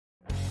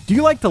Do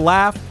you like to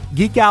laugh,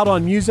 geek out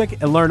on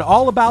music, and learn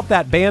all about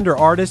that band or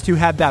artist who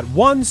had that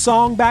one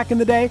song back in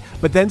the day,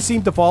 but then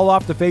seemed to fall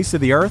off the face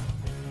of the earth?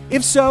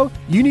 If so,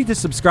 you need to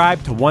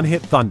subscribe to One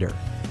Hit Thunder.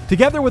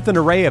 Together with an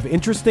array of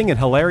interesting and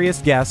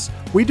hilarious guests,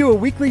 we do a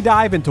weekly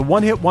dive into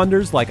one-hit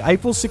wonders like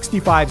Eiffel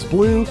 65's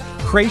Blue,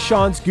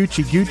 Kreayshawn's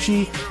Gucci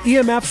Gucci,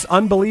 EMF's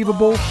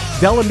Unbelievable,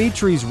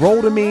 Delamitri's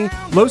Roll to Me,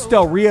 Los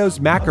Del Rio's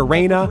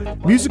Macarena,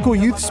 Musical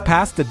Youth's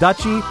Pass the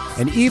Dutchie,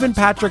 and even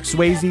Patrick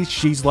Swayze's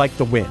She's Like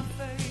the Wind.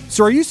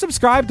 So are you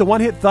subscribed to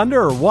One Hit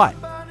Thunder or what?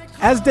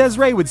 As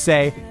Desiree would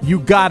say, you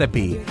gotta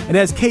be. And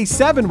as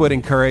K7 would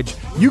encourage,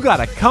 you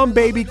gotta come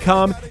baby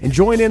come and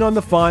join in on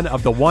the fun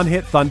of the One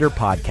Hit Thunder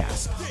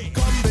podcast.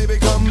 Come, baby,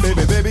 come,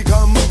 baby, baby,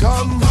 come,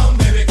 come. Come,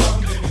 baby,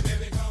 come, baby,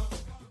 baby,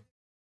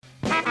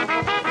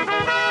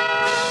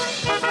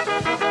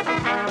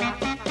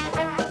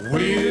 come.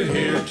 We're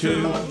here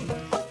to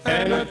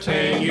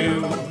entertain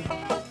you.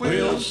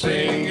 We'll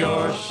sing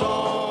your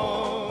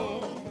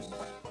song.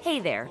 Hey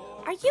there.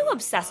 Are you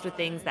obsessed with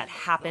things that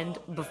happened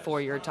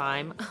before your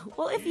time?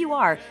 Well, if you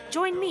are,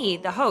 join me,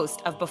 the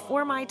host of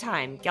Before My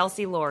Time,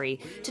 Kelsey Laurie,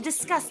 to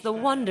discuss the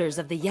wonders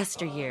of the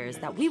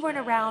yesteryears that we weren't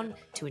around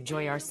to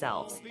enjoy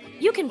ourselves.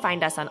 You can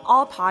find us on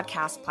all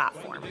podcast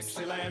platforms.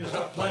 Dixieland's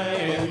a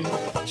playing,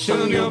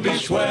 soon you'll be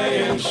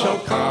swaying, so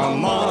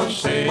come on,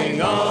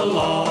 sing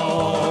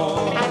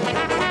along.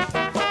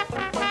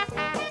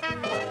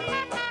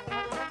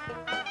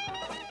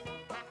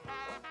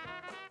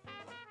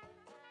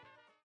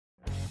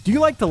 Do you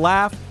like to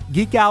laugh,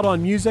 geek out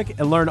on music,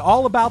 and learn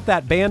all about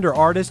that band or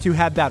artist who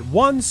had that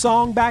one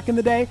song back in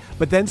the day,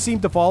 but then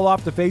seemed to fall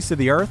off the face of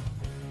the earth?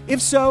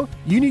 If so,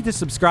 you need to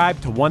subscribe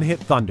to One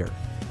Hit Thunder.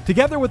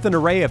 Together with an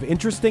array of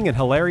interesting and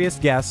hilarious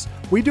guests,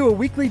 we do a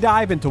weekly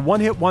dive into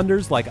one-hit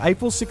wonders like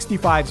Eiffel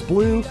 65's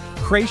Blue,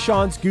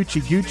 Kreayshawn's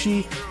Gucci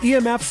Gucci,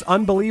 EMF's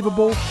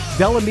Unbelievable,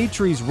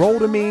 Delamitri's Roll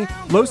to Me,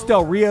 Los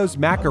Del Rio's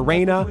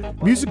Macarena,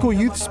 Musical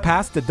Youth's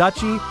Pass the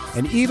Dutchie,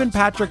 and even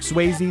Patrick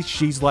Swayze's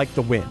She's Like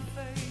the Wind.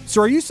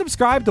 So are you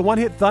subscribed to One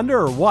Hit Thunder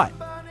or what?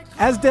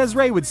 As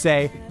Desiree would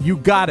say, you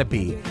gotta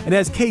be. And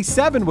as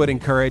K7 would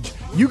encourage,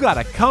 you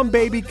gotta come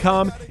baby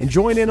come and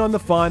join in on the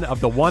fun of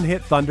the One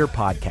Hit Thunder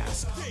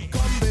podcast.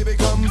 Come, baby,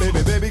 come,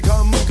 baby, baby,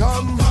 come,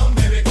 come. Come,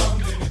 baby, come,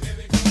 baby,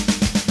 baby,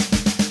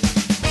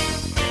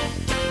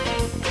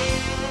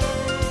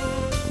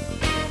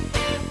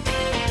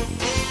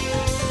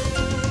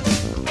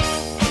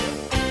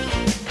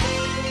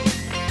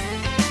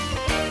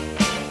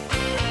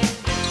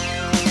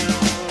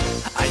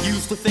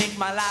 To think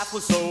my life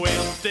was so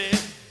empty.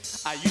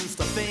 I used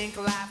to think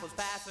life was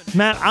passing.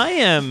 Matt, I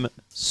am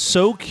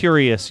so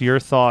curious your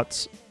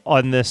thoughts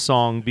on this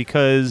song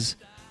because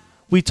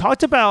we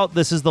talked about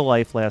This Is the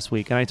Life last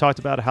week, and I talked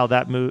about how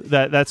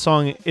that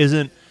song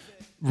isn't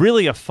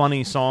really a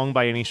funny song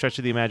by any stretch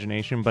of the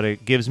imagination, but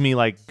it gives me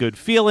like good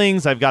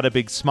feelings. I've got a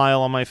big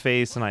smile on my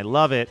face, and I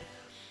love it.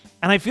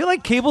 And I feel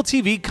like cable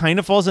TV kind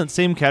of falls in the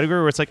same category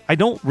where it's like I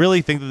don't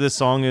really think that this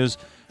song is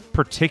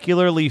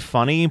particularly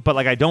funny, but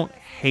like I don't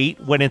hate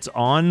when it's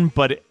on,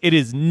 but it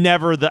is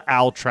never the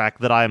owl track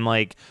that I'm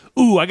like,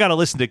 ooh, I gotta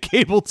listen to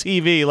cable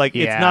TV. Like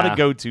It's not a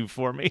go-to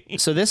for me.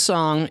 So this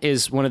song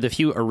is one of the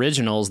few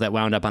originals that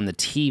wound up on the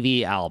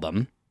TV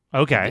album.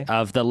 Okay.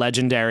 Of the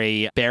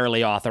legendary,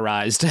 barely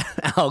authorized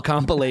Al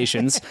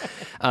compilations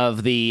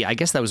of the, I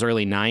guess that was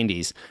early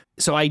 90s.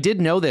 So I did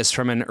know this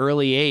from an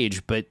early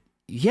age, but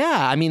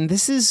yeah, I mean,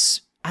 this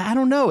is, I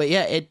don't know.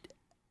 Yeah,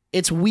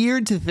 it's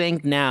weird to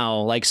think now,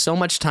 like so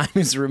much time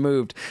is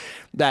removed,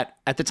 that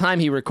at the time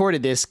he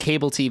recorded this,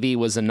 cable TV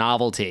was a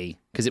novelty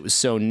because it was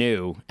so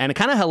new. And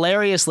kind of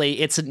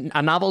hilariously, it's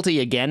a novelty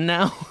again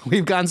now.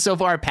 We've gone so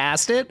far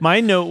past it.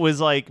 My note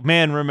was like,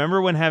 man, remember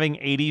when having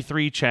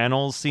 83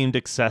 channels seemed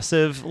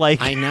excessive?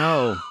 Like I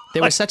know.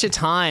 There was such a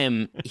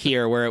time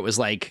here where it was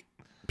like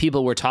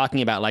people were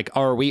talking about like,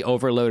 oh, are we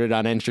overloaded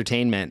on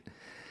entertainment?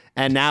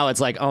 And now it's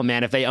like, oh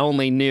man, if they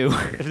only knew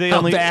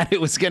how bad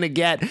it was going to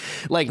get.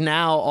 Like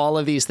now, all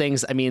of these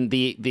things. I mean,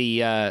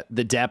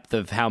 the depth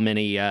of how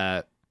many.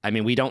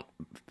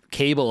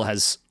 Cable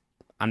has.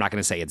 I'm not going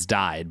to say it's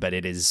died, but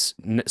it is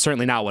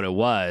certainly not what it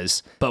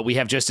was. But we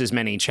have just as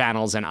many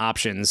channels and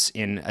options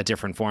in a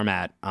different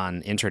format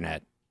on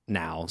internet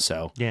now.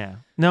 So yeah,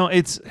 no,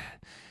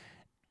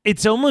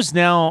 It's almost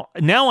now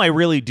I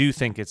really do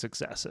think it's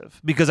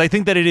excessive because I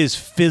think that it is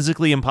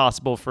physically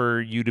impossible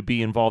for you to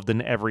be involved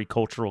in every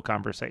cultural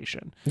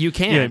conversation. You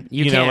can.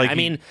 You can. I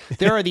mean,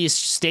 there are these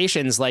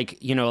stations like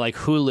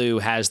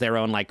Hulu has their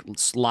own like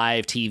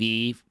live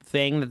TV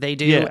thing that they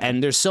do. Yeah.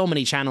 And there's so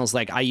many channels.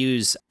 Like I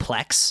use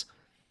Plex.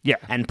 Yeah.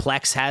 And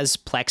Plex has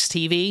Plex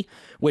TV,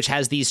 which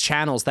has these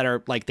channels that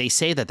are like, they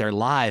say that they're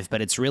live,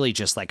 but it's really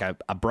just like a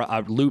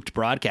looped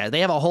broadcast. They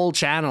have a whole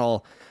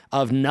channel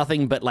of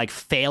nothing but like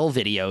fail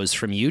videos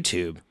from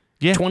YouTube.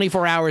 Yeah.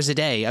 24 hours a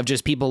day of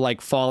just people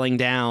like falling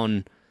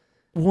down.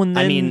 Well, then,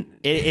 I mean,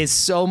 it is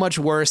so much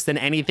worse than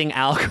anything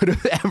Al could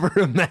have ever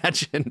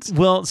imagined.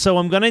 Well, so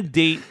I'm going to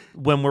date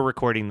when we're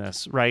recording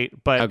this, right?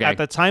 But at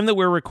the time that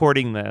we're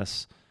recording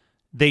this,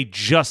 they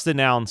just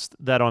announced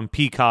that on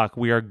Peacock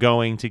we are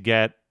going to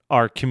get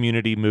our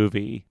Community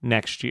movie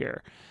next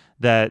year.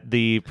 That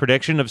the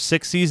prediction of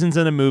 6 seasons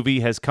in a movie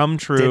has come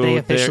true. Did they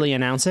officially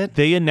announce it?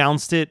 They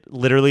announced it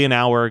literally an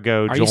hour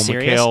ago. Are you Joel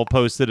serious? McHale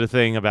posted a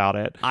thing about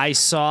it. I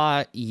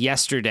saw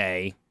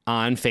yesterday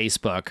on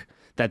Facebook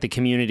that the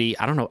Community,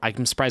 I don't know,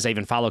 I'm surprised I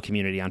even follow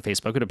Community on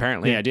Facebook, but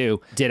apparently I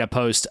do, did a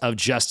post of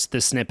just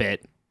the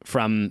snippet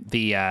from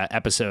the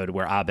episode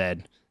where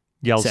Abed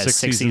Yelled says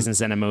 6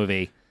 seasons in a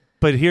movie.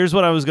 But here's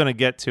what I was going to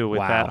get to with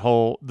Wow. that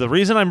whole... The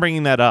reason I'm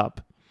bringing that up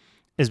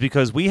is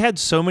because we had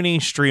so many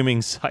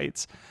streaming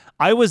sites.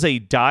 I was a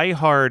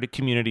diehard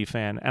Community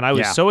fan, and I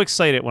was so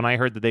excited when I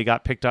heard that they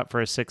got picked up for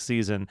a 6th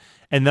season.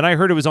 And then I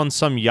heard it was on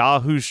some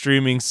Yahoo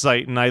streaming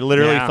site, and I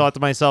literally thought to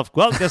myself,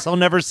 well, guess I'll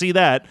never see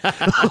that.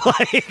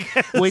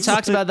 We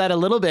talked about that a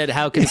little bit,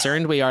 how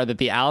concerned we are that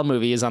the Owl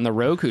movie is on the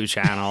Roku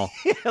channel.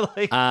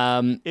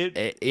 I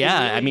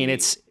mean,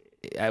 it's...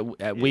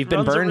 we've been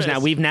runs a burned now.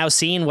 risk. We've now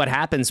seen what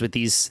happens with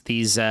these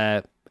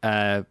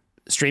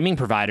streaming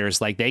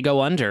providers. Like, they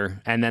go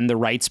under, and then the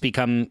rights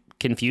become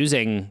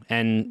confusing,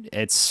 and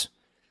it's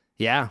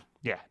This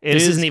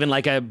isn't even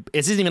like a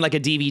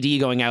DVD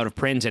going out of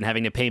print and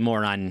having to pay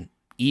more on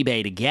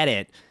eBay to get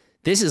it.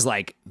 This is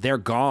like they're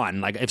gone.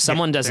 Like, if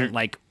someone doesn't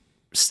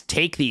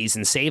take these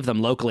and save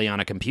them locally on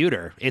a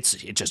computer, it's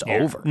just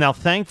over. Now,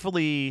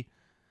 thankfully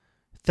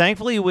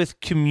with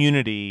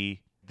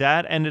Community,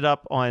 that ended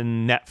up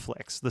on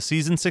Netflix. The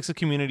season 6 of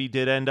Community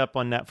did end up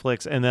on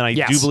Netflix, and then I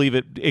do believe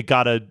it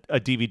got a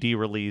DVD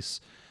release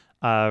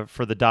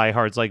for the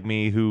diehards like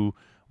me who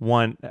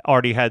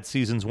already had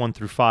seasons 1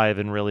 through 5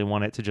 and really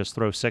wanted to just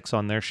throw 6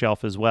 on their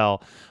shelf as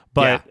well.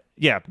 But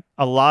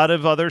a lot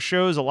of other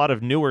shows, a lot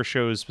of newer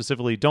shows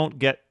specifically, don't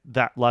get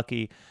that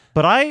lucky.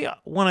 But I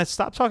want to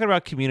stop talking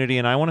about Community,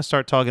 and I want to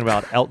start talking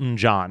about Elton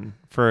John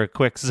for a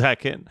quick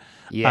second.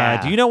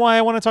 Yeah. Do you know why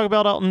I want to talk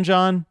about Elton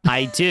John?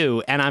 I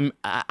do. And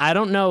I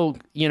don't know,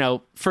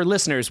 for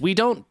listeners, we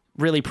don't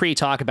really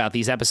pre-talk about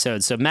these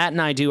episodes. So Matt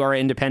and I do our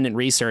independent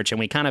research, and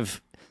we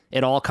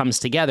it all comes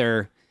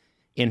together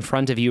in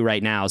front of you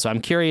right now. So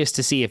I'm curious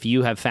to see if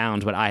you have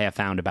found what I have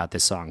found about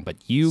this song, but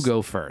you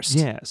go first.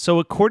 Yeah. So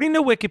according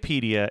to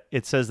Wikipedia,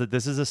 it says that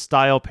this is a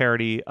style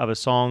parody of a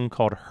song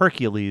called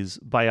Hercules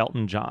by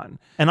Elton John.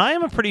 And I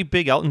am a pretty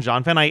big Elton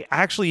John fan. I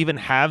actually even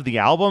have the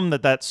album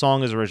that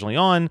song is originally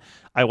on.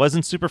 I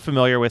wasn't super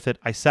familiar with it.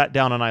 I sat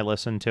down and I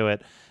listened to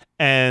it.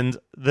 And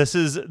this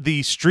is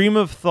the stream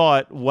of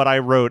thought, what I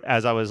wrote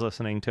as I was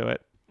listening to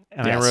it.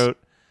 And I wrote,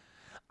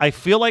 I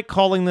feel like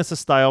calling this a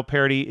style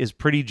parody is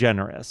pretty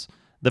generous.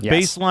 The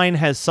bass line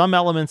has some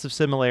elements of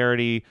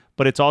similarity,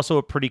 but it's also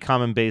a pretty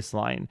common bass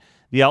line.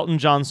 The Elton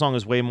John song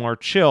is way more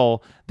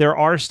chill. There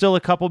are still a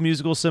couple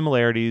musical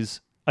similarities.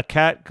 A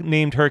cat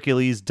named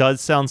Hercules does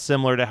sound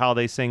similar to how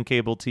they sing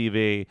cable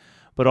TV.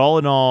 But all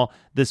in all,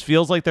 this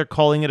feels like they're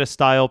calling it a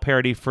style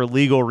parody for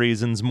legal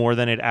reasons more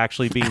than it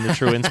actually being the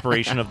true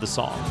inspiration of the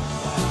song.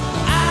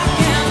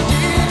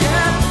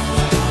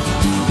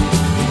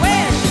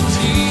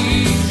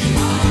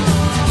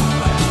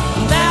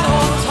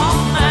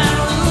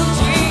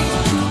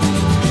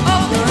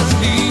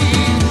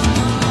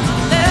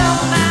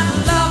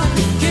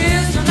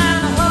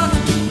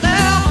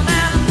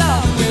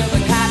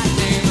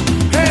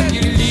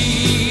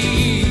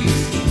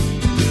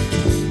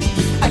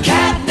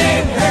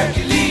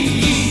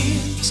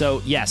 So,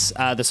 yes,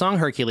 the song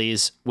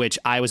Hercules, which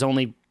I was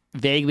only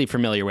vaguely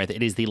familiar with,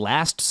 it is the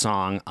last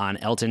song on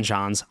Elton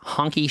John's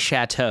Honky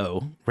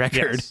Chateau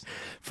record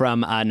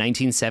from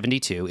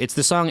 1972. It's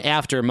the song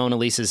after Mona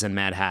Lisa's and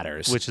Mad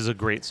Hatters. Which is a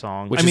great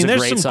song. There's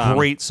there's some song.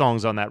 great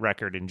songs on that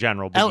record in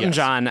general. But Elton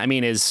John,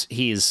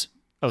 he's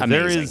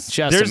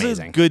amazing. There's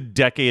amazing. a good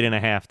decade and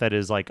a half that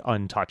is like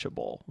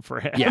untouchable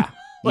for him.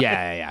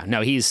 Yeah.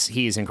 No,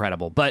 he's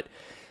incredible. But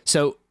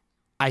so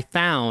I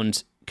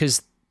found,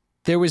 because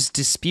there was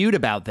dispute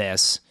about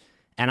this,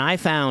 and I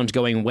found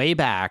going way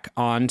back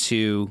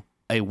onto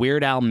a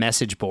Weird Al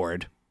message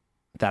board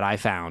that I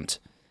found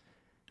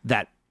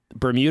that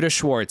Bermuda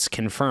Schwartz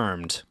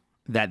confirmed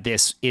that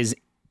this is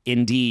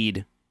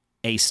indeed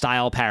a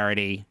style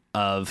parody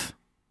of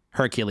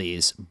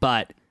Hercules,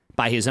 but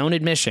by his own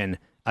admission,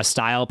 a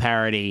style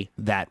parody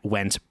that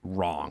went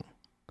wrong.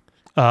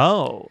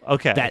 Oh,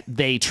 okay. That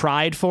they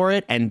tried for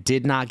it and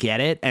did not get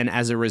it, and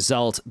as a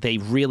result, they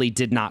really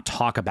did not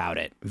talk about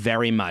it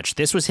very much.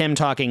 This was him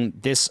talking,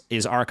 this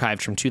is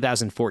archived from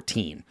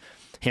 2014,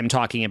 him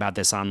talking about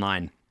this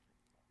online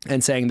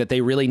and saying that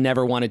they really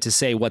never wanted to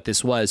say what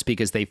this was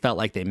because they felt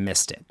like they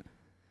missed it.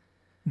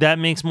 That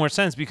makes more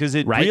sense because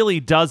it really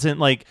doesn't,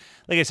 like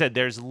I said,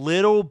 there's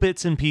little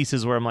bits and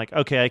pieces where I'm like,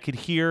 okay, I could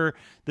hear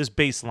this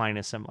bass line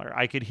is similar.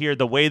 I could hear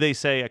the way they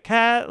say a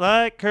cat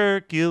like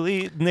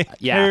Hercules.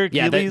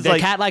 Hercules, the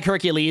cat like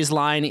Hercules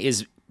line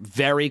is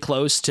very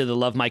close to the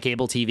Love My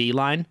Cable TV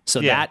line.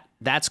 So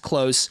that's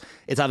close.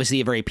 It's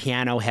obviously a very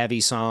piano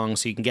heavy song.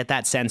 So you can get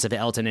that sense of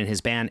Elton and his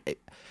band.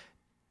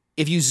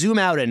 If you zoom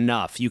out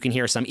enough, you can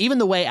hear some. Even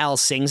the way Al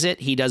sings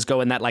it, he does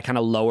go in that like kind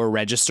of lower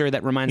register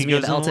that reminds me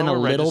of Elton a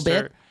little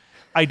bit.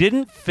 I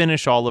didn't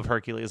finish all of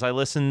Hercules. I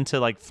listened to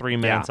like 3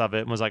 minutes of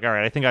it and was like, all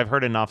right, I think I've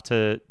heard enough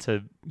to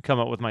come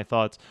up with my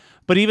thoughts.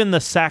 But even the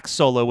sax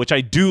solo, which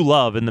I do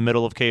love in the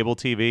middle of cable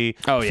TV,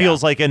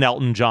 feels like an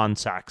Elton John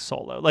sax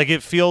solo. Like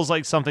it feels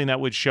like something that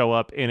would show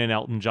up in an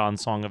Elton John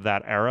song of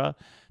that era.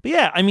 But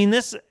yeah, I mean,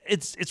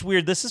 it's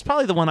weird. This is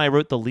probably the one I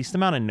wrote the least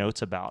amount of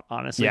notes about,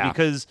 honestly,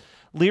 because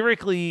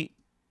lyrically,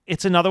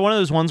 it's another one of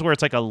those ones where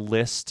it's like a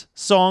list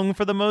song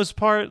for the most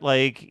part.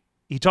 Like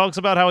he talks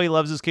about how he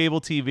loves his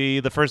cable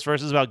TV. The first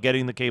verse is about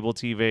getting the cable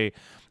TV.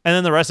 And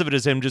then the rest of it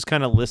is him just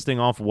kind of listing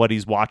off what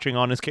he's watching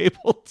on his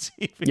cable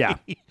TV.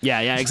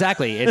 Yeah,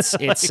 exactly.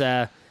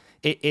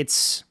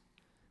 It's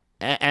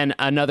and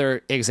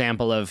another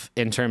example of,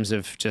 in terms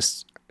of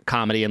just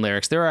comedy and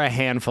lyrics, there are a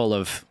handful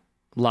of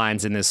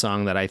lines in this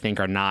song that I think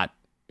are not,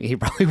 he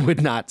probably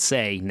would not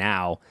say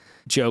now,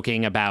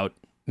 joking about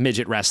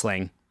midget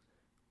wrestling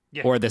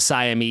or the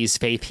Siamese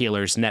Faith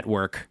Healers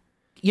Network.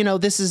 You know,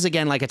 this is,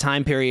 again, like a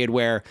time period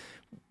where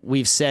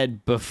we've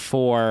said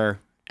before,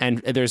 and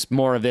there's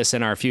more of this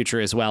in our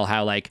future as well,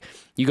 how like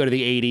you go to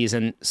the 80s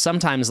and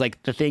sometimes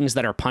like the things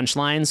that are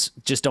punchlines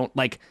just don't,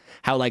 like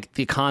how like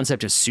the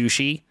concept of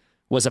sushi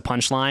was a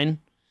punchline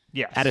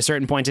at a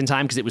certain point in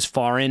time because it was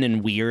foreign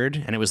and weird,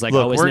 and it was like,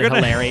 isn't it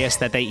hilarious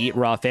that they eat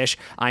raw fish?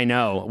 I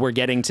know. We're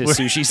getting to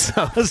sushi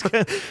stuff.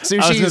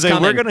 Sushi is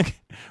coming.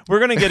 We're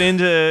gonna get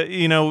into,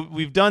 you know,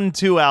 we've done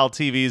 2 Al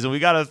TVs and we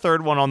got a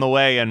third one on the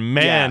way, and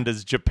man,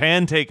 does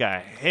Japan take a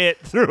hit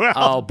throughout.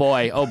 Oh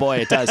boy,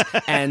 it does.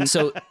 And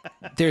so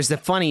there's the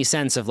funny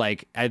sense of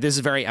like, this is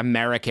very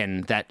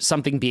American, that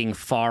something being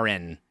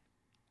foreign,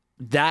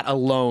 that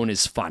alone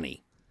is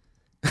funny.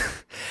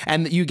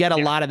 And you get a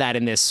lot of that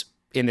in this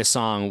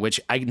song, which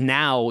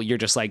now you're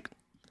just like,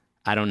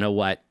 I don't know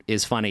what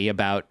is funny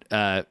about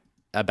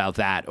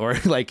that, or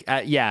like,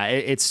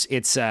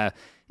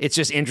 it's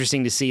just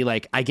interesting to see,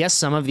 like, I guess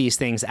some of these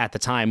things at the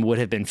time would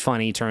have been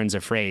funny turns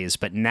of phrase,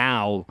 but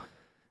now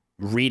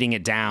reading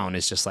it down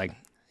is just like,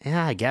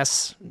 yeah, I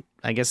guess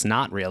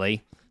not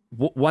really.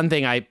 One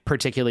thing I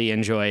particularly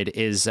enjoyed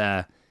is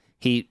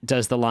he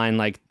does the line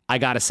like, I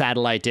got a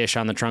satellite dish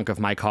on the trunk of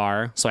my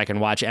car so I can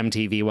watch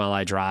MTV while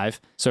I drive.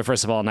 So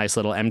first of all, nice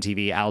little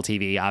MTV, Al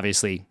TV.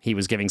 Obviously, he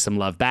was giving some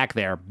love back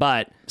there,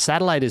 but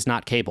satellite is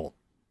not cable.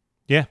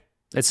 Yeah.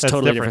 It's a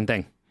totally different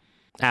thing.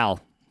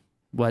 Al,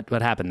 what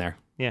happened there?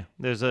 Yeah,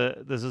 this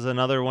is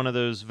another one of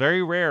those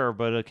very rare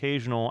but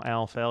occasional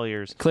Al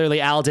failures.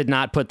 Clearly, Al did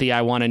not put the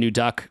I Want a New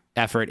Duck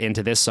effort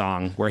into this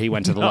song, where he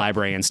went to the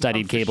library and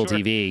studied cable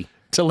TV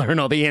to learn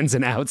all the ins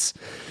and outs.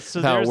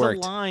 So how there's it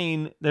worked.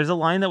 There's a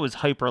line that was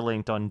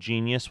hyperlinked on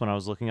Genius when I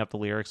was looking up the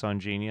lyrics on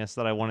Genius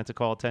that I wanted to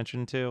call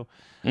attention to.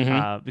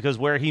 Because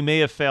where he may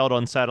have failed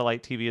on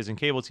satellite TV as in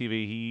cable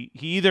TV, he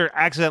either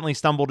accidentally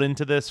stumbled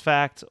into this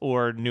fact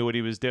or knew what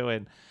he was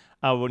doing.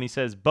 When he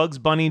says, Bugs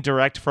Bunny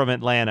direct from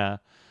Atlanta,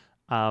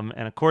 and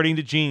according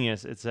to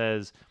Genius, it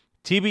says,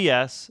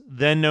 TBS,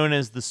 then known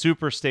as the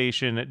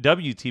Superstation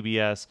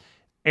WTBS,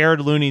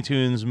 aired Looney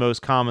Tunes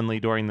most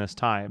commonly during this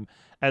time.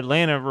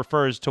 Atlanta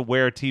refers to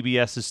where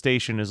TBS's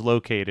station is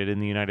located in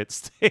the United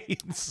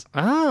States.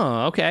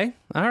 Oh, okay.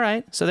 All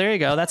right. So there you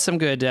go. That's some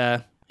good,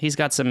 he's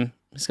got some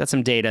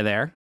data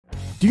there.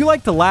 Do you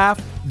like to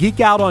laugh,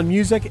 geek out on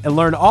music, and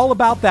learn all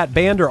about that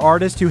band or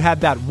artist who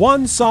had that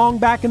one song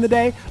back in the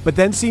day, but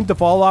then seemed to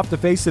fall off the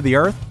face of the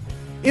earth?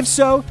 If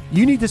so,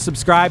 you need to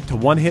subscribe to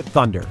One Hit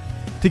Thunder.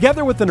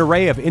 Together with an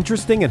array of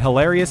interesting and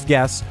hilarious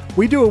guests,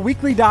 we do a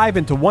weekly dive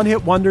into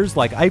one-hit wonders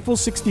like Eiffel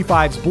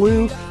 65's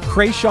Blue,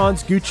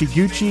 Krayshawn's Gucci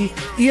Gucci,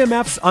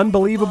 EMF's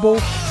Unbelievable,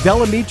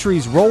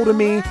 Delamitri's Roll to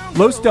Me,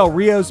 Los Del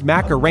Rio's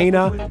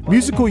Macarena,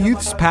 Musical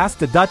Youth's Pass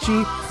the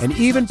Dutchie, and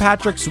even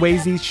Patrick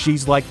Swayze's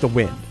She's Like the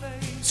Wind.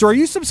 So are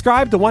you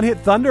subscribed to One Hit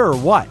Thunder or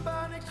what?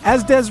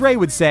 As Desiree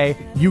would say,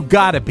 you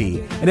gotta be.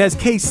 And as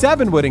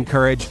K7 would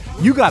encourage,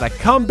 you gotta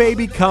come,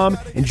 baby, come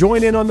and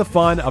join in on the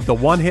fun of the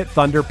One Hit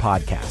Thunder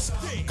podcast.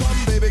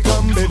 Come, baby,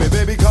 come, baby,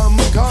 baby, come,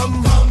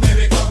 come. Come,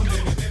 baby, come,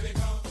 baby, baby,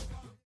 come.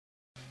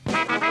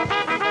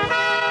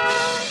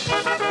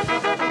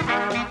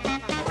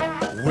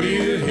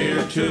 We're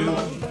here to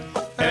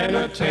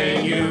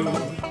entertain you.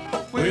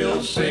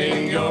 We'll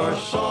sing your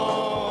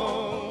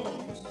song.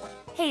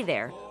 Hey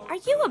there. Are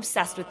you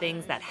obsessed with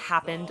things that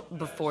happened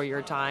before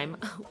your time?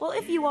 Well,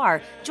 if you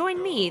are,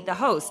 join me, the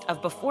host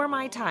of Before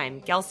My Time,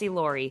 Kelsey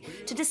Laurie,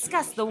 to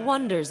discuss the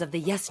wonders of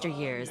the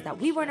yesteryears that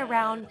we weren't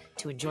around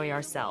to enjoy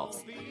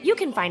ourselves. You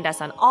can find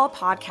us on all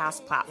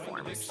podcast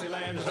platforms.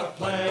 Dixieland's a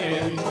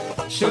playing,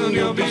 soon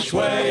you'll be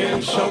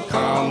swaying, so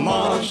come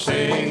on,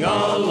 sing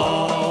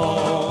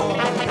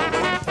along.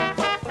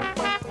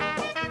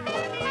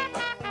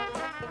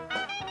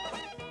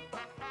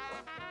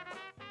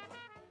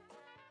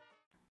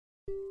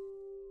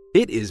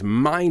 It is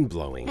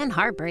mind-blowing and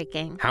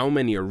heartbreaking how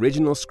many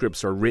original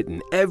scripts are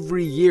written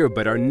every year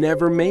but are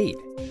never made.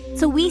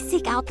 So we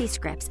seek out these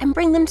scripts and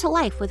bring them to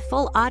life with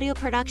full audio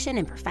production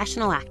and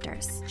professional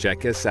actors.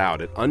 Check us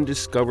out at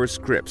Undiscovered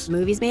Scripts,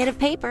 Movies made of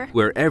paper,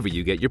 wherever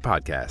you get your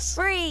podcasts.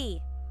 Free!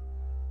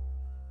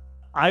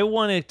 I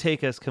want to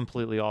take us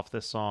completely off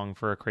this song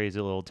for a crazy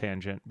little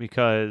tangent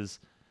because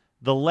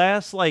the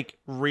last like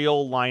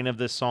real line of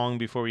this song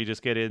before we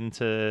just get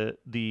into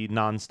the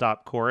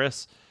nonstop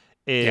chorus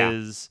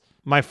is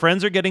my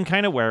friends are getting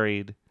kind of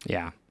worried.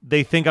 Yeah.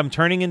 They think I'm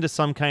turning into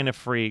some kind of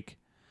freak,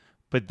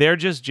 but they're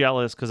just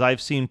jealous because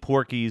I've seen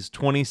Porky's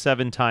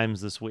 27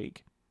 times this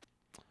week.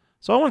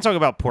 So I want to talk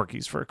about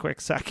Porky's for a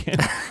quick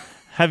second.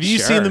 Have you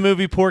seen the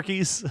movie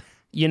Porky's?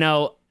 You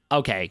know,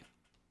 okay.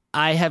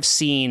 I have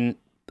seen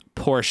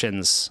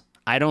portions.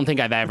 I don't think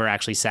I've ever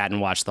actually sat and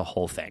watched the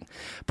whole thing.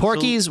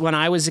 Porky's, when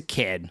I was a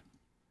kid,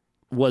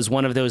 was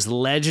one of those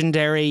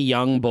legendary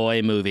young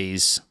boy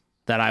movies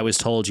that I was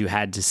told you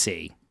had to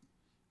see,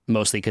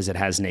 mostly because it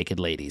has naked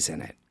ladies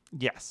in it.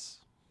 Yes.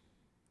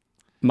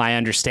 My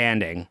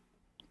understanding,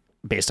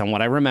 based on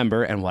what I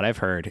remember and what I've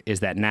heard, is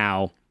that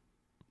now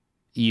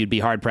you'd be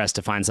hard-pressed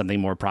to find something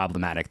more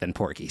problematic than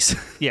Porky's.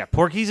 Yeah,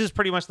 Porky's is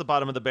pretty much the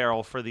bottom of the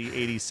barrel for the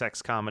 80s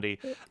sex comedy.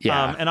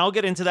 Yeah. And I'll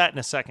get into that in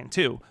a second,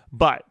 too.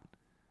 But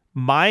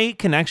my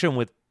connection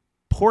with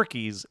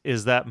Porky's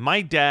is that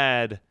my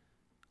dad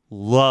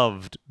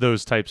loved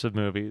those types of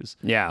movies.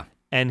 Yeah.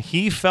 And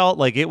he felt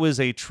like it was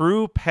a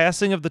true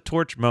passing of the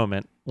torch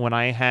moment when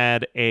I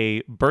had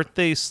a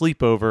birthday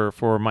sleepover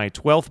for my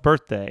 12th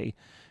birthday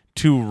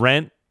to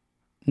rent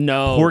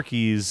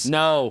Porky's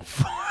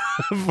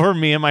for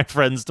me and my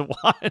friends to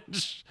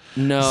watch.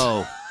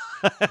 No.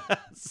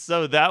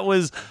 So that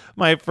was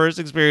my first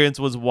experience,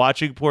 was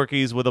watching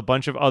Porky's with a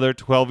bunch of other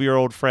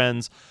 12-year-old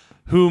friends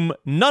whom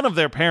none of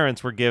their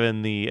parents were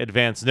given the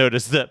advance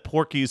notice that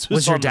Porky's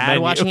was your on the dad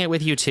menu. watching it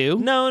with you too?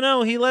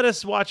 No, he let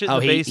us watch it in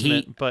the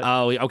basement. But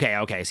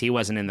okay. So he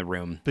wasn't in the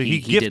room. But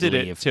he gifted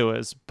it to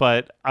us.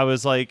 But I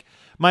was like,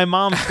 my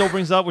mom still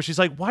brings up where she's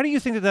like, why do you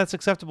think that that's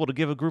acceptable to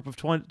give a group of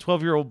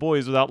 12-year-old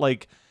boys without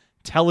like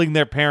telling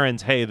their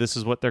parents, hey, this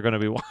is what they're going to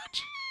be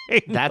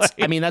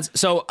watching?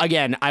 So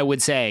again, I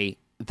would say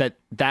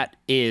that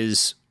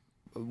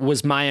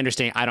was my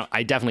understanding.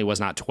 I definitely was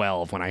not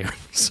 12 when I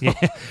saw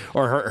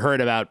or heard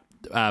about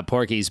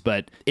Porky's,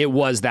 but it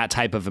was that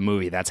type of a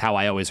movie. That's how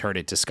I always heard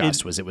it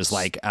discussed. It was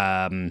like,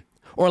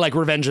 or like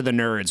Revenge of the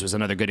Nerds was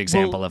another good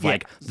example of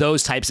like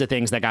those types of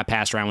things that got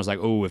passed around. Was like,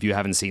 oh, if you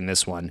haven't seen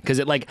this one, because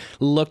it like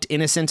looked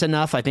innocent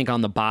enough, I think,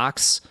 on the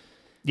box.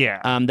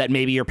 Yeah. That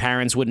maybe your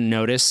parents wouldn't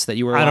notice that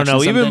you were. I don't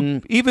know.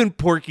 Something. Even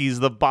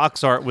Porky's, the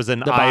box art was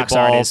an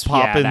eyeball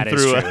popping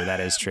through. That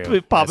is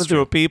true. Popping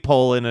through a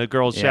peephole in a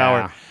girl's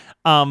shower.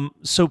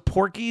 So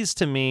Porky's,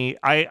 to me,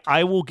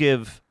 I will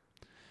give.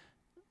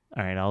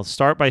 All right, I'll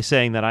start by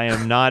saying that I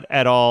am not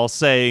at all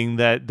saying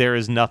that there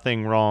is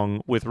nothing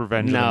wrong with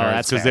Revenge of the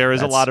Nerds, because there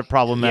is a lot of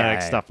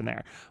problematic stuff in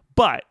there.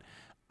 But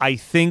I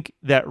think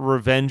that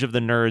Revenge of the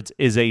Nerds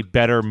is a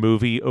better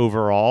movie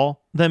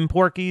overall than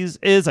Porky's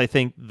is. I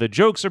think the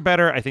jokes are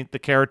better. I think the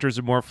characters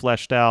are more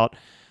fleshed out.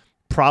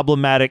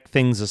 Problematic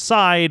things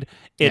aside,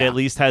 it at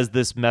least has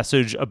this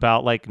message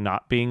about like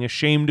not being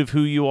ashamed of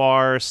who you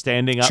are,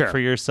 standing up for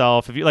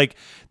yourself. If you like,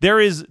 there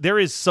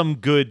is some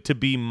good to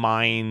be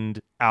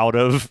mined out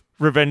of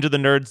Revenge of the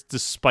Nerds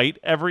despite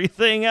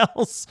everything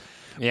else.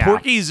 Yeah.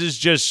 Porky's is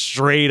just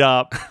straight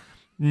up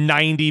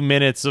 90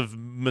 minutes of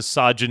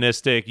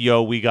misogynistic,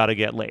 we gotta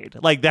get laid.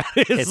 Like that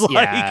is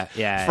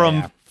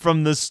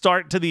from the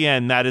start to the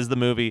end, that is the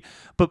movie.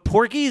 But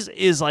Porky's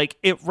is like,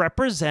 it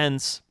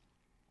represents,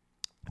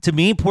 to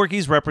me,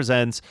 Porky's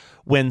represents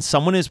when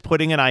someone is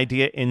putting an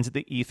idea into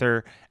the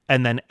ether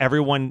and then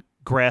everyone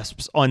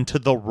grasps onto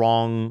the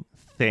wrong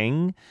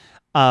thing.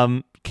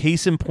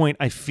 Case in point,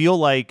 I feel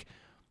like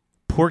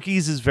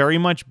Porky's is very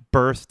much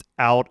birthed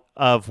out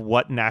of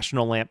what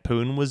National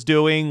Lampoon was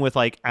doing with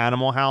like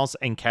Animal House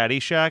and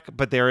Caddyshack,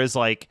 but there is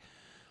like,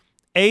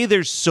 A,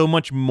 there's so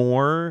much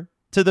more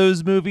to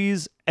those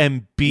movies,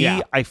 and B,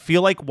 I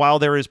feel like while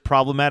there is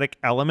problematic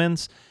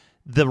elements,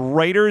 the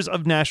writers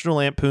of National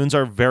Lampoons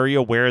are very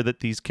aware that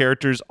these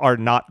characters are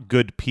not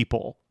good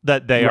people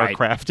that they are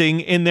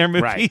crafting in their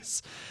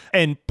movies.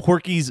 And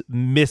Porky's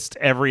missed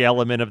every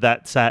element of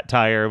that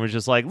satire and was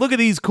just like, look at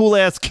these cool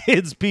ass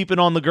kids peeping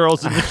on the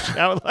girls in the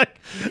shower.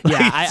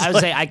 I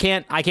would say I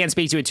can't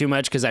speak to it too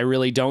much because I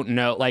really don't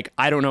know. Like,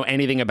 I don't know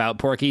anything about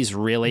Porky's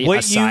really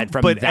aside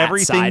from that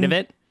side of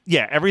it.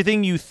 Yeah,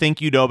 everything you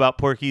think you know about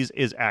Porky's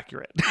is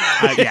accurate.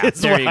 There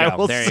you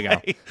go. There you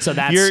go. So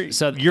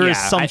that's your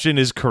assumption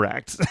is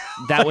correct.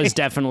 That was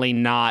definitely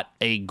not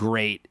a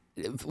great.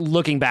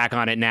 Looking back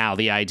on it now,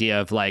 the idea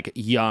of like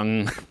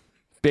young,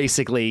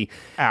 basically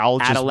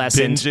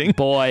adolescent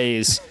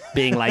boys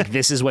being like,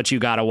 "This is what you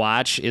got to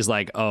watch," is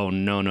like, "Oh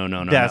no."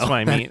 That's what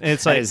I mean.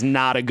 It's that is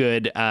not a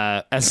good.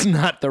 That's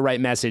not the right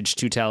message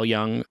to tell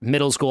young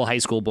middle school, high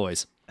school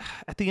boys.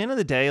 At the end of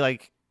the day,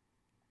 like,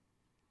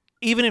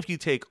 even if you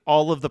take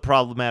all of the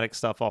problematic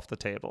stuff off the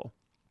table,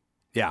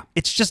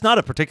 it's just not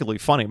a particularly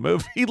funny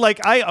movie.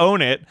 Like, I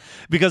own it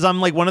because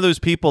I'm like one of those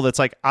people that's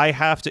like, I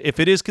have to,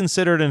 if it is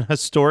considered an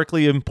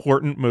historically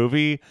important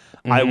movie,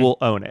 I will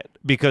own it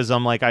because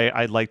I'm like,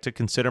 I like to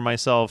consider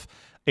myself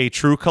a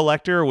true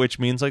collector, which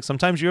means like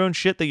sometimes you own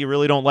shit that you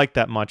really don't like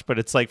that much, but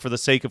it's like for the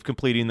sake of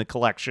completing the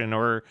collection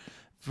or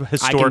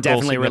historical I can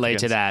definitely relate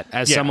to significance. that.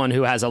 As Yeah. someone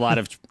who has a lot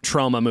of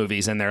trauma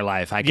movies in their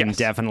life, I can Yes.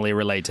 definitely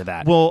relate to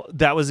that. Well,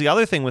 that was the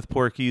other thing with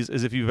Porky's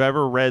is if you've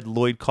ever read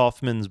Lloyd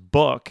Kaufman's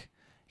book,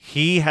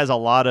 he has a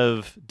lot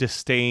of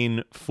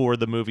disdain for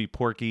the movie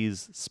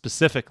Porky's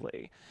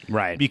specifically.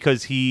 Right.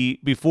 Because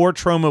before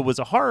Troma was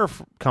a horror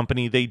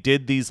company, they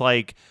did these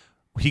like,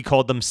 he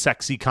called them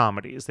sexy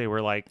comedies. They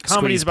were like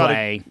comedies Squeeze about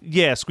play.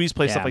 Squeeze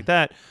play, Yeah. stuff like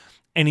that.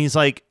 And he's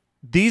like,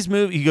 these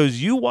movies, he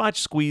goes, you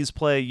watch Squeeze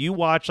Play, you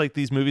watch like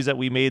these movies that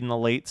we made in the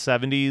late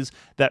 70s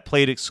that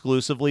played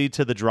exclusively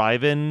to the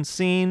drive-in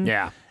scene.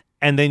 Yeah.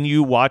 And then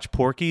you watch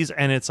Porky's,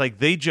 and it's like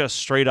they just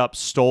straight up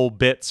stole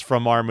bits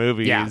from our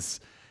movies Yeah. and put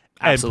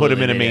them Absolutely,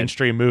 in a they did.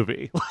 mainstream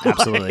movie.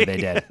 Absolutely, they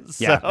did.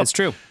 Yeah, So- it's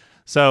true.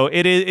 So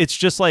it's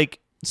just like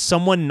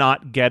someone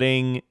not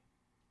getting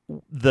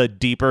the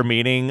deeper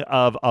meaning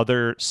of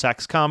other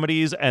sex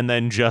comedies and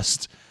then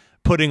just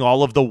putting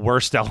all of the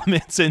worst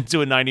elements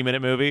into a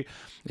 90-minute movie.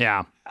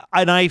 Yeah.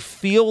 And I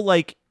feel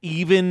like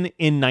even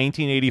in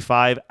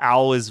 1985,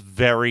 Al is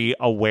very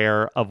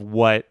aware of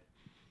what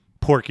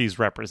Porky's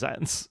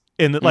represents.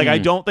 And like, I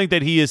don't think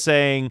that he is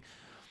saying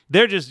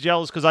they're just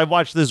jealous because I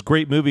watched this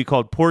great movie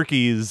called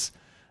Porky's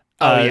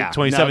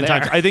 27 No,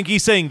 times. they're- I think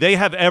he's saying they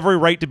have every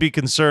right to be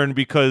concerned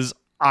because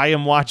I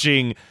am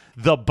watching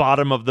the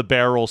bottom of the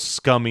barrel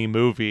scummy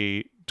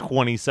movie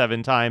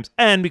 27 times.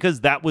 And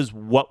because that was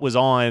what was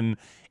on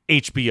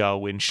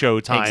HBO and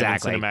Showtime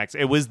Exactly. and Cinemax.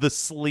 It was the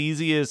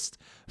sleaziest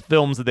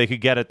films that they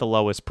could get at the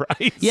lowest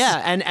price.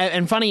 Yeah,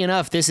 and funny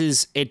enough,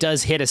 it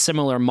does hit a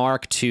similar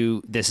mark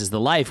to This Is the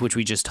Life, which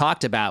we just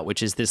talked about,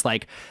 which is this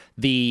like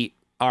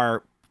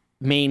our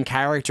main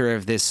character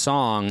of this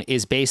song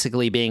is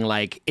basically being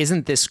like,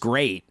 isn't this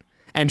great?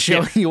 And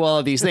showing you all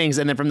of these things.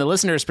 And then from the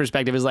listener's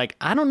perspective is like,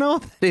 I don't know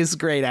if that is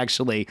great,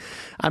 actually.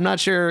 I'm not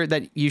sure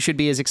that you should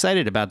be as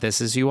excited about this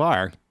as you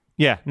are.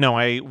 Yeah, no,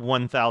 I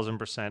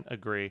 1000%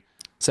 agree.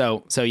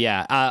 So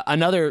yeah.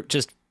 Another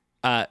just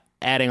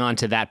adding on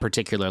to that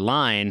particular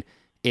line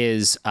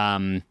is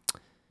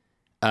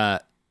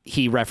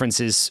he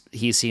references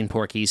he's seen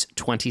Porky's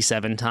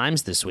 27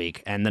 times this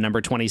week, and the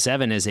number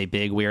 27 is a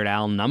big Weird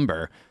Al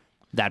number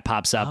that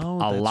pops up a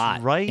that's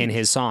lot right. in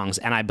his songs.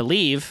 And I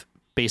believe,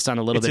 based on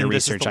a little It's bit of in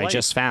This Is research the I Life,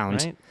 just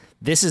found, right?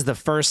 this is the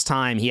first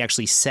time he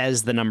actually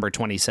says the number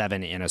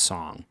 27 in a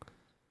song.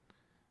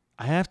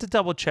 I have to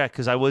double check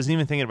because I wasn't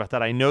even thinking about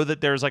that. I know that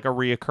there's like a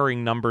reoccurring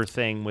number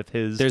thing with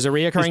his. There's a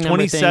reoccurring is number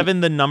 27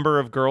 the number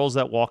of girls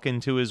that walk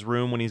into his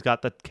room when he's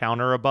got the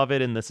counter above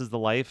it, and This Is the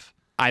Life.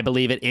 I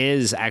believe it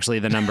is actually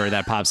the number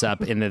that pops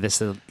up in the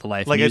This Is the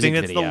Life Like I music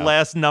think it's video. the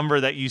last number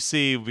that you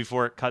see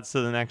before it cuts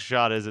to the next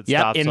shot. As it Yep,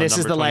 stops and on This Is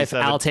number the Life.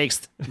 27. Al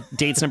takes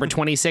dates number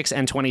 26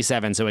 and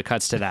 27, so it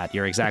cuts to that.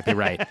 You're exactly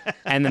right.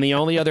 And then the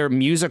only other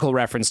musical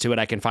reference to it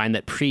I can find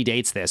that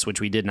predates this,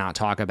 which we did not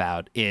talk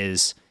about,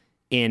 is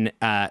in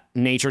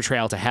Nature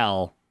Trail to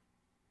Hell.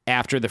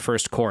 After the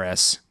first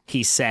chorus,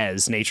 he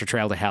says Nature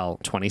Trail to Hell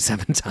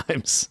 27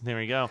 times. There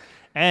we go.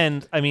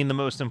 And I mean, the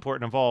most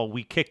important of all,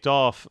 we kicked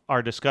off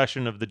our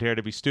discussion of the Dare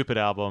to Be Stupid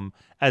album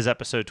as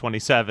episode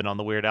 27 on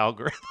the Weird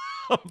Algorithm.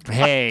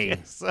 Hey,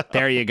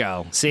 there you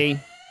go. See,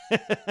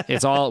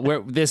 it's all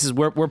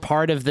we're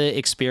part of the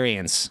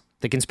experience.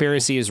 The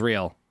conspiracy is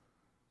real.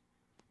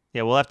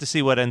 Yeah, we'll have to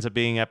see what ends up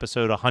being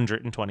episode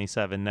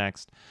 127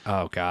 next.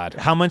 Oh God.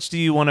 How much do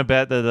you want to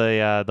bet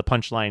that the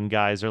punchline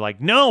guys are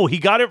like, no, he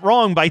got it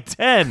wrong by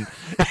 10?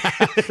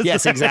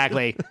 Yes,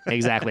 exactly.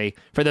 Exactly.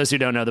 For those who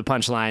don't know, the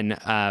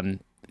punchline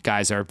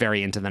guys are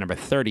very into the number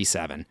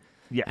 37.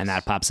 Yes. And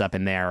that pops up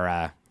in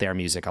their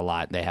music a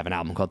lot. They have an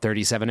album called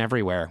 37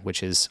 Everywhere,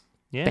 which is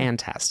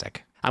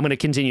fantastic. I'm going to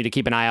continue to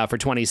keep an eye out for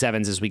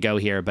 27s as we go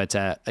here. But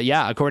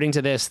yeah, according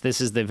to this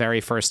is the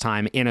very first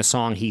time in a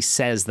song he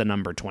says the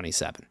number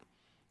 27.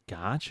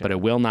 Gotcha. But it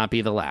will not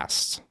be the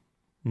last.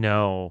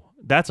 No,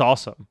 that's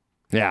awesome.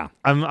 Yeah.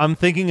 I'm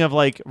thinking of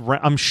like,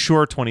 I'm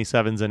sure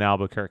 27's in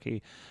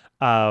Albuquerque.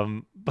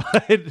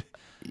 But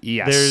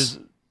Yes.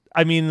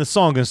 the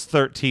song is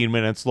 13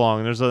 minutes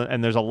long. There's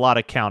a lot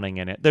of counting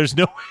in it. There's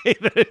no way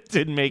that it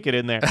didn't make it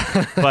in there.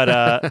 But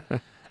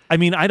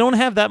I don't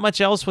have that much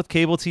else with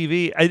cable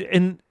TV,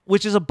 and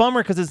which is a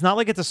bummer because it's not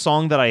like it's a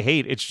song that I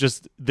hate. It's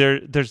just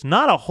there's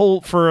not a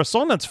whole for a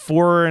song that's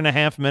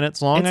 4.5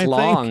 minutes long. It's I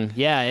long. think.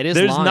 Yeah, it is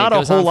There's long. not It a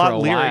goes whole on lot for a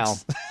of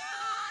lyrics. while.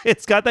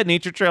 It's got that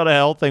Nature Trail to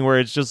Hell thing where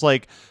it's just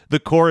like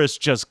the chorus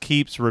just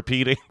keeps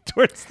repeating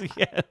towards the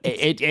end.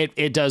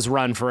 It does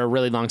run for a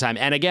really long time.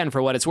 And again, for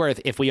what it's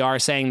worth, if we are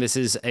saying this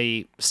is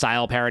a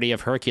style parody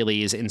of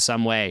Hercules in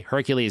some way,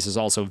 Hercules is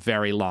also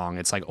very long.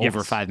 It's like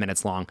over 5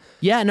 minutes long.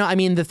 Yeah, no,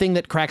 the thing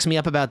that cracks me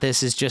up about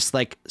this is just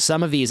like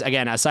some of these,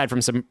 again, aside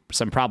from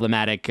some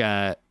problematic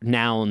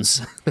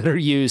nouns that are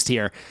used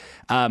here,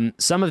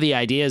 some of the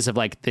ideas of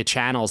like the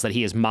channels that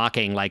he is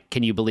mocking, like,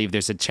 can you believe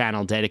there's a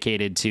channel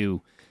dedicated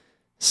to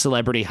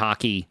celebrity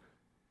hockey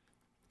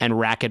and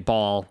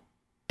racquetball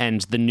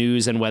and the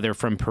news and weather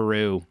from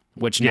Peru,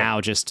 which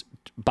now just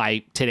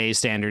by today's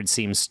standards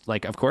seems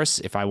like, of course,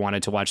 if I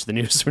wanted to watch the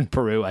news in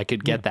Peru, I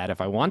could get that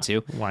if I want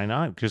to. Why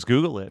not? Just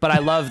Google it. But I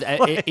loved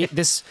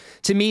this.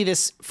 To me,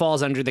 this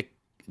falls under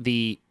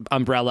the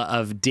umbrella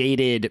of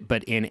dated,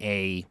 but in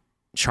a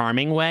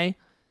charming way.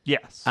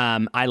 Yes.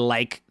 I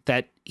like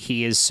that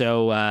he is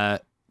so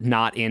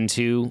not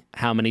into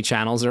how many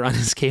channels are on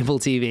his cable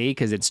TV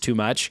because it's too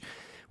much,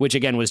 which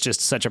again was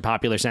just such a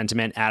popular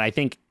sentiment. And I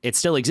think it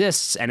still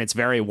exists and it's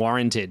very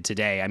warranted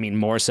today. I mean,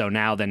 more so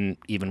now than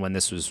even when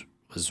this was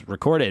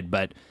recorded.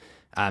 But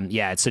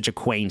yeah, it's such a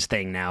quaint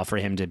thing now for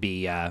him to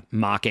be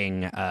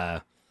mocking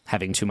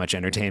having too much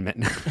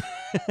entertainment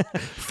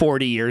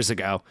 40 years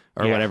ago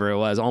or whatever it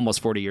was,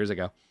 almost 40 years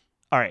ago.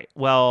 All right.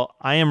 Well,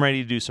 I am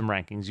ready to do some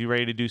rankings. You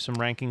ready to do some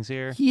rankings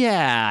here?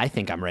 Yeah, I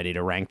think I'm ready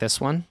to rank this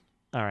one.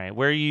 All right.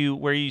 Where are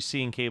you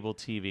seeing cable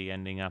TV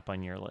ending up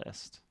on your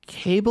list?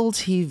 Cable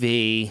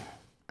TV,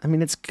 I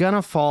mean, it's going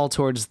to fall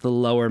towards the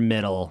lower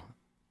middle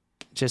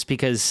just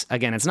because,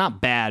 again, it's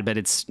not bad, but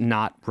it's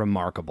not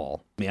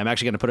remarkable. I mean, I'm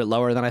actually going to put it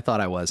lower than I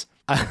thought I was.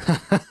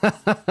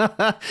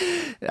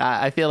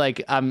 I feel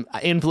like I'm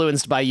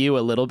influenced by you a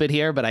little bit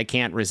here, but I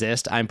can't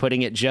resist. I'm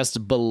putting it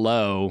just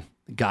below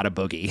Gotta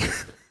Boogie.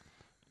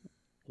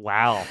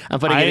 Wow. I'm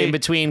putting it in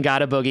between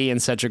Gotta Boogie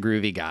and Such a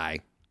Groovy Guy.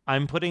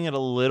 I'm putting it a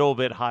little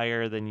bit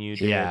higher than you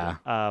did. Yeah.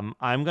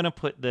 I'm going to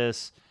put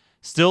this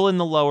still in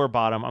the lower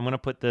bottom. I'm going to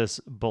put this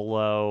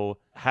below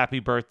Happy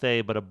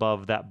Birthday, but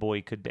above That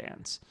Boy Could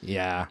Dance.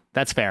 Yeah,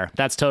 that's fair.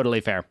 That's totally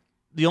fair.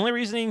 The only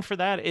reasoning for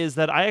that is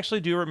that I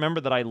actually do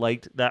remember that I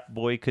liked That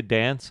Boy Could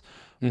Dance,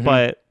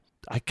 but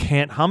I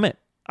can't hum it.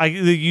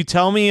 You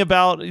tell me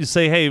about, you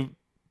say, hey,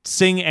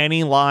 sing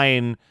any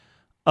line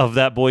of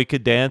That Boy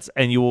Could Dance,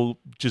 and you will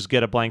just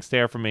get a blank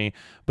stare from me.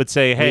 But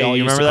say, hey,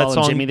 you remember that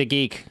song? Jimmy the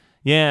Geek.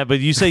 Yeah, but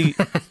you say,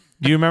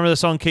 do you remember the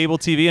song Cable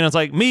TV? And it's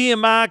like, me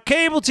and my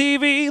cable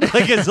TV.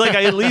 Like, it's like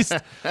I at least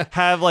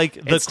have like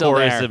the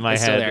chorus in my head.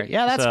 Still there.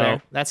 Yeah, that's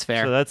fair. That's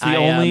fair. So that's the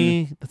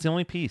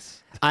only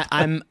piece.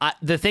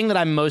 The thing that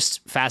I'm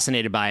most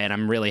fascinated by, and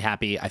I'm really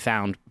happy I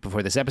found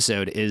before this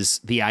episode, is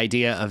the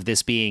idea of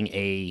this being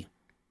a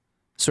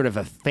sort of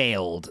a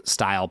failed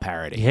style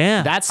parody.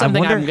 Yeah. That's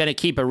something I'm going to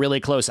keep a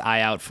really close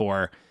eye out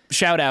for.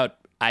 Shout out,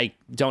 I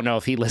don't know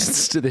if he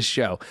listens to this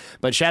show,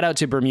 but shout out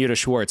to Bermuda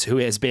Schwartz, who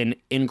has been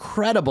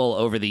incredible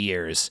over the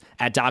years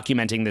at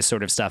documenting this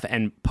sort of stuff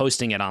and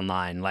posting it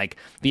online. Like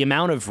the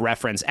amount of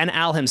reference, and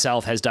Al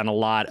himself has done a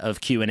lot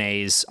of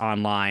Q&As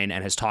online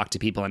and has talked to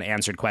people and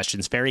answered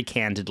questions very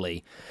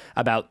candidly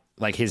about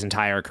like his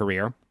entire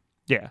career.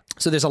 Yeah.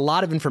 So there's a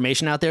lot of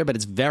information out there, but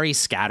it's very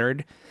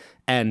scattered.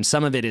 And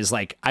some of it is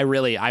like, I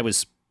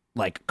was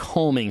like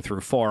combing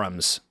through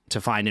forums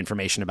to find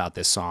information about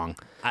this song.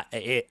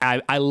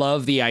 I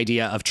love the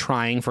idea of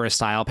trying for a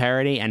style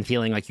parody and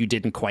feeling like you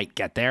didn't quite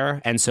get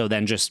there. And so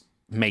then just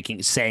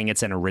saying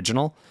it's an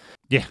original.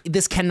 Yeah.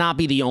 This cannot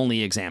be the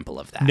only example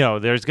of that. No,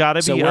 there's got to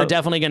be. So we're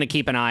definitely going to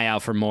keep an eye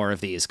out for more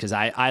of these because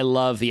I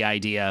love the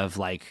idea of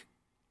like,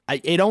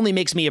 it only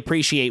makes me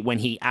appreciate when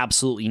he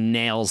absolutely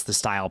nails the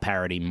style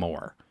parody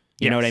more.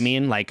 You know what I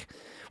mean? Like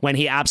when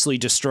he absolutely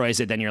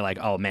destroys it, then you're like,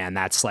 oh man,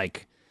 that's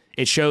like,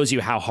 it shows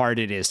you how hard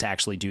it is to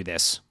actually do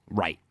this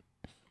right.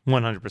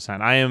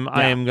 100%. I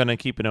am going to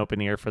keep an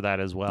open ear for that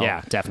as well.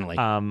 Yeah, definitely.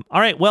 All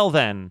right. Well,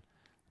 then,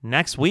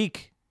 next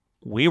week,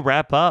 we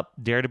wrap up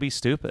Dare to Be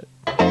Stupid.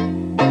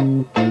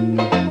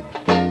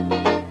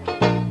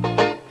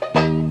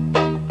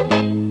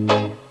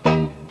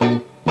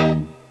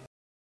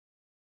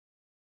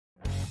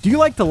 Do you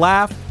like to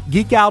laugh,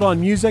 geek out on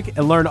music,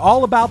 and learn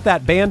all about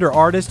that band or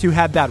artist who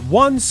had that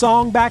one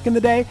song back in the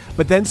day,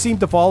 but then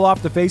seemed to fall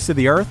off the face of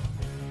the earth?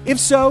 If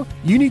so,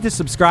 you need to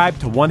subscribe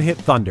to One Hit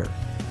Thunder.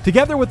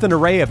 Together with an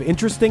array of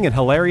interesting and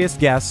hilarious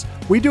guests,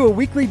 we do a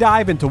weekly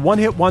dive into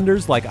one-hit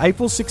wonders like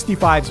Eiffel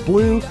 65's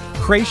Blue,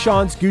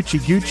 Krayshawn's Gucci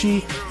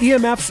Gucci,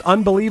 EMF's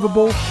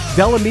Unbelievable,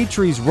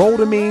 Delamitri's Roll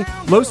to Me,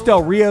 Los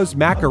Del Rio's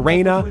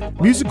Macarena,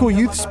 Musical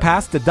Youth's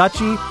Pass the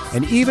Dutchie,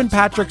 and even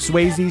Patrick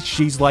Swayze's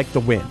She's Like the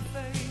Wind.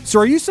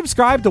 So are you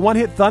subscribed to One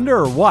Hit Thunder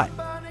or what?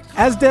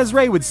 As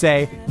Desiree would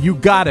say, you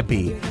gotta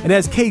be. And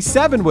as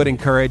K7 would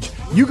encourage,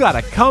 you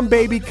gotta come,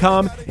 baby,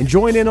 come and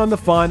join in on the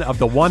fun of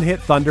the One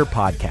Hit Thunder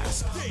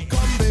podcast.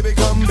 Come, baby,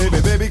 come,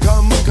 baby, baby,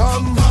 come,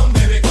 come. Come,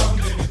 baby, come,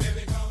 baby,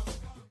 baby,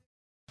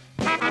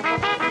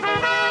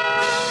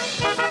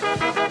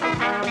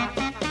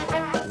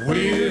 come.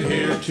 We're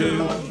here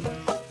to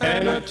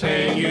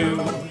entertain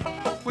you.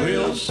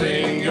 We'll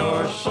sing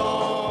your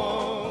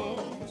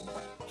song.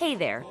 Hey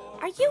there.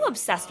 Are you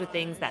obsessed with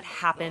things that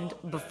happened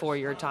before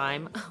your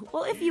time?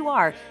 Well, if you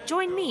are,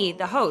 join me,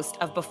 the host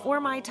of Before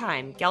My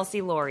Time,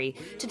 Kelsey Laurie,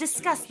 to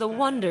discuss the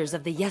wonders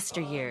of the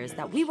yesteryears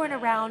that we weren't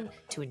around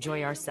to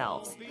enjoy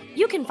ourselves.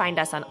 You can find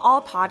us on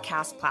all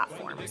podcast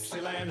platforms.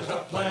 Dixieland's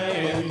a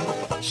playing,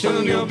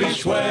 soon you'll be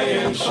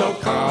swaying, so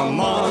come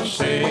on,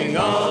 sing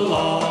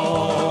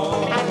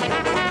along.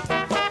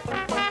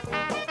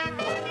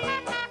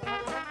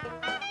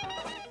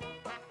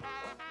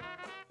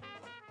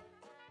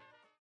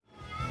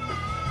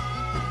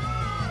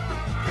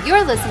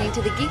 You're listening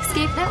to the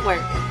Geekscape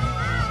Network.